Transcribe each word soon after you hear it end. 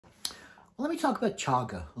Well, let me talk about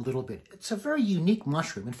chaga a little bit. It's a very unique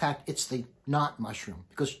mushroom. In fact, it's the not mushroom,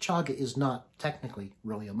 because chaga is not technically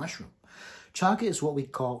really a mushroom. Chaga is what we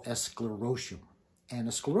call a sclerotium. And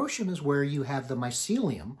a sclerotium is where you have the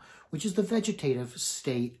mycelium, which is the vegetative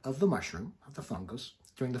state of the mushroom, of the fungus,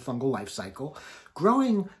 during the fungal life cycle,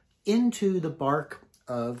 growing into the bark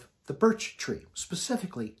of the birch tree,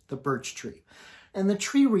 specifically the birch tree. And the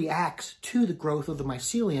tree reacts to the growth of the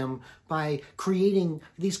mycelium by creating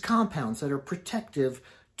these compounds that are protective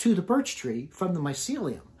to the birch tree from the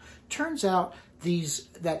mycelium. Turns out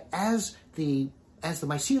that as the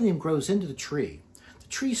mycelium grows into the tree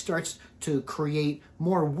starts to create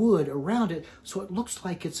more wood around it, so it looks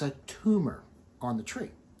like it's a tumor on the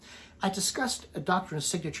tree. I discussed a doctrine of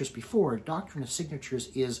signatures before. Doctrine of signatures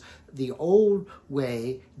is the old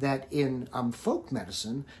way that in folk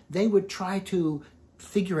medicine, they would try to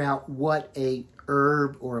figure out what a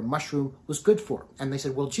herb or a mushroom was good for. And they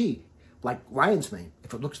said, well, gee, like lion's mane,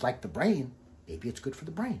 if it looks like the brain, maybe it's good for the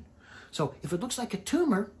brain. So if it looks like a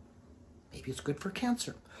tumor, maybe it's good for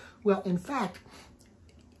cancer. Well, in fact,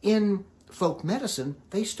 in folk medicine,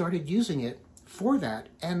 they started using it for that,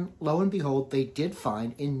 and lo and behold, they did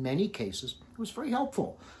find in many cases it was very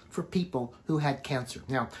helpful for people who had cancer.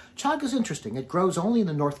 Now, chaga is interesting. It grows only in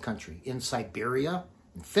the North Country, in Siberia,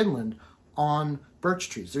 in Finland, on birch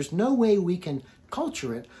trees. There's no way we can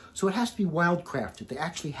culture it, so it has to be wildcrafted. They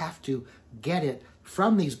actually have to get it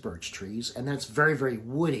from these birch trees, and then it's very, very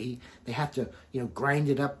woody. They have to, grind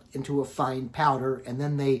it up into a fine powder, and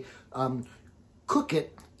then they cook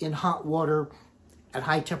it in hot water at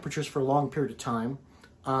high temperatures for a long period of time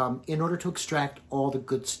in order to extract all the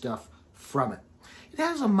good stuff from it. It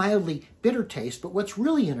has a mildly bitter taste, but what's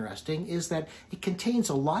really interesting is that it contains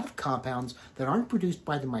a lot of compounds that aren't produced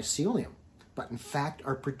by the mycelium, but in fact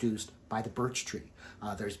are produced by the birch tree.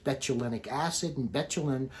 There's betulinic acid and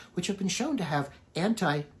betulin, which have been shown to have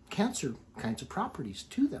anti-cancer kinds of properties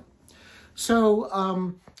to them. So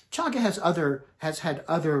chaga has had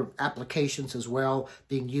other applications as well,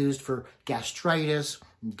 being used for gastritis,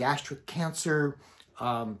 gastric cancer,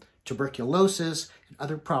 tuberculosis, and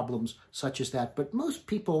other problems such as that. But most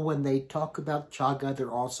people, when they talk about chaga,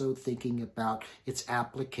 they're also thinking about its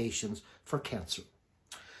applications for cancer.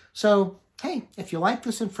 So, hey, if you like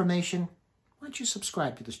this information, why don't you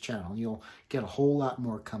subscribe to this channel? You'll get a whole lot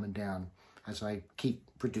more coming down as I keep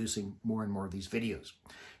producing more and more of these videos.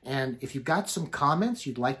 And if you've got some comments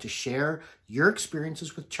you'd like to share your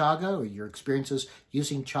experiences with chaga or your experiences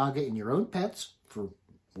using chaga in your own pets for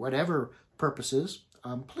whatever purposes,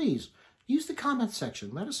 please use the comment section.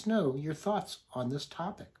 Let us know your thoughts on this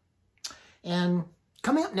topic. And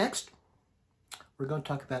coming up next, we're going to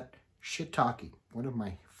talk about shiitake, one of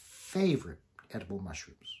my favorite edible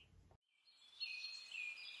mushrooms.